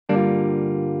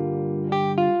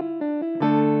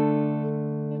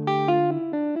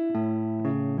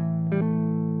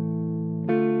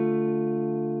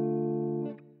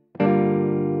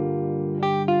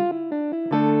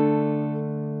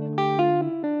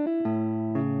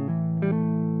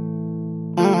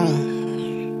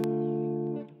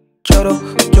joro,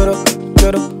 joro,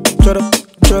 joro, joro,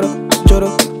 joro, joro,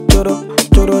 joro,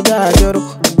 joro, ja, joro,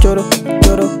 joro,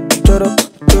 joro, joro,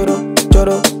 joro,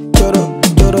 joro, joro,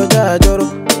 joro, ja, joro,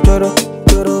 joro,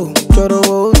 joro, joro,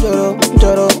 oh, joro,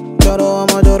 joro, joro,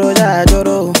 Omoh-joro, ja,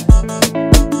 joro.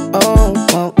 Oh,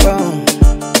 oh, oh.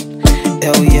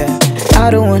 Hell yeah.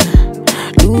 I don't wanna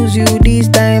lose you this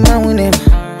time, I win him.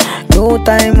 No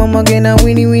time, Omoge na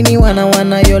wini-wini,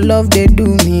 wana-wana. Your love, they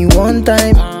do me one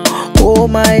time. Oh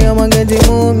my, Omoge, they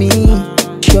move me.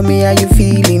 Show me how you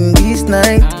feeling this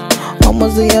night.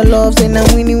 Almost say your love, say na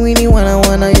wini-wini,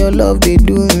 wana-wana. Your love, they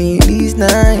do me this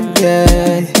night,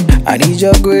 yeah. I need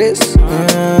your grace,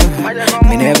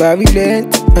 me never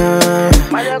relent,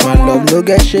 my love no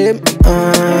get shame,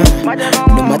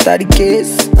 no matter the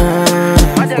case,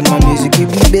 but my music give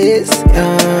me bass,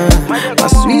 my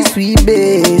sweet, sweet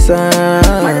bass, so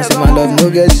my love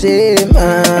no get shame,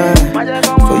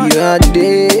 for you all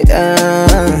day,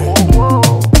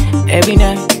 every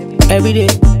night, every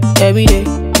day,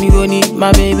 me gon' need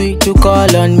my baby to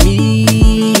call on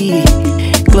me,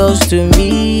 close to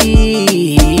me,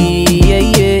 yeah,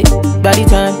 yeah. By the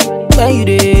time when you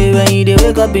dey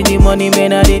wake up in the morning,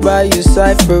 man, I dey buy you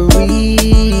cyphery,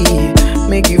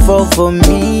 make you fall for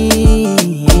me.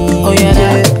 Oh yeah,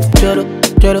 yeah. Joro,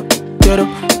 joro, joro,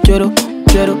 joro,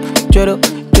 joro, joro,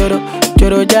 joro,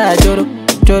 joro, ja, joro,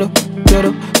 joro,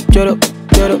 joro, joro,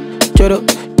 joro, joro,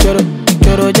 joro,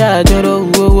 joro, ja, joro,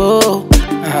 ooouh-woohh.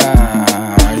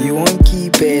 You won't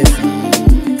keep it.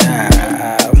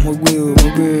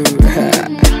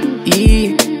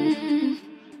 Yeah.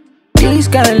 This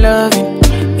kind of loving,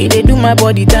 it dey do my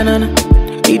body tanana.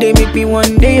 It dey make me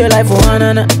one day your life for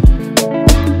ahnn.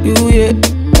 Do yeah.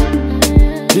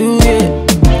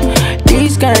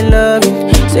 This kind of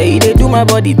loving, say it dey do my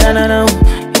body tanana.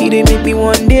 It dey make me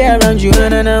one day around you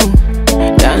ahnn.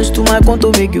 Dance to my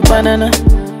conto, make you banana.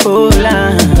 Oh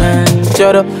la,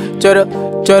 joro, joro,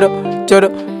 joro, joro,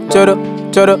 joro,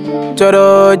 joro,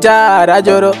 joro, jara,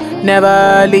 joro.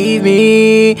 Never leave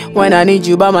me when I need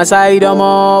you by my side.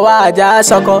 Omoh-wah,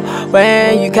 sucker.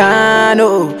 When you can,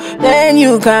 oh, then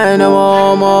you can.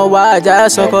 Omoh-wah,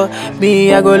 sucker.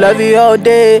 Me, I go love you all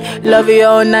day, love you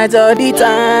all night, all the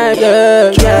time. Yeah,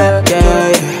 yeah,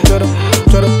 yeah. Joro,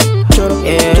 joro, joro,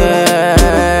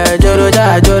 yeah, joro,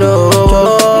 ja, joro,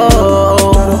 joro,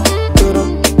 joro,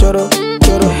 joro,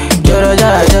 joro,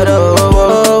 ja, joro.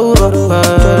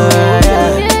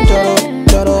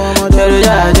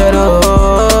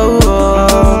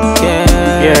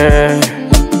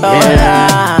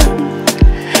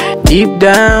 Deep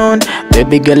down,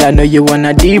 baby girl, I know you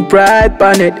wanna deep ride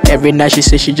on it. Every night she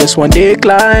says she just want to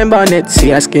climb on it. See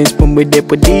her skin spoon with they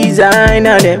put design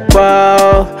on it.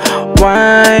 Wow,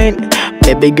 wine.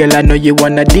 Baby girl, I know you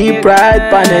wanna deep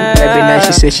ride on it. Every night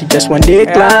she says she just want to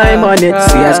climb on it.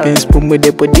 See her skin spoon with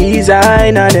they put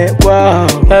design on it. Wow,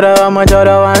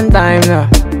 Omoh-joro one time now.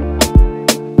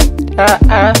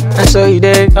 And so you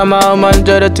did come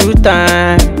Omoh-joro two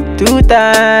times.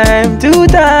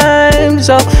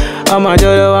 So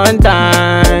Omoh-joro one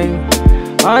time,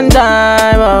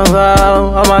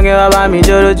 oh, I'ma give up on me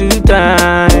joro two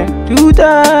times,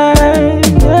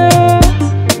 yeah.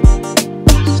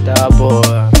 Star boy,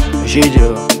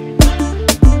 Omoh-joro.